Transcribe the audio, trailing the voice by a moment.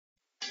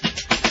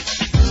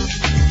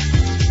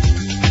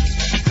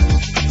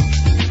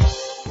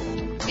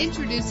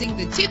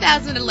Introducing the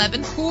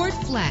 2011 Ford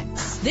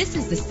Flex. This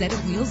is the set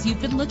of wheels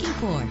you've been looking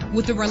for,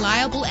 with a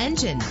reliable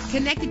engine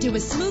connected to a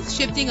smooth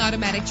shifting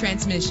automatic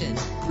transmission.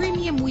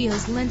 Premium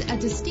wheels lend a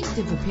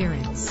distinctive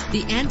appearance.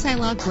 The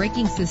anti-lock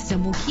braking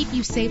system will keep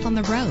you safe on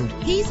the road.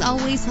 He's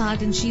always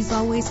hot and she's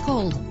always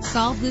cold.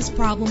 Solve this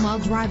problem while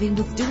driving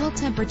with dual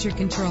temperature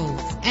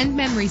controls. And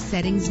memory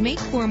settings make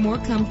for a more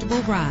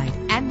comfortable ride.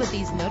 And with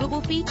these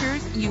notable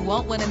features, you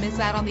won't want to miss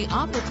out on the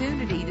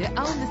opportunity to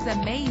own this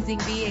amazing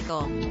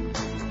vehicle.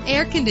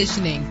 Air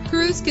conditioning,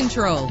 cruise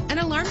control, an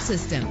alarm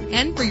system.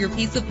 And for your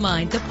peace of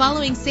mind, the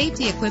following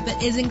safety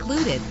equipment is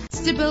included: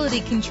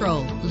 stability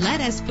control. Let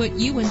us put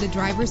you in the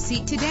driver's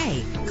seat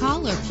today.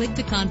 Call or click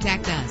to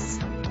contact us.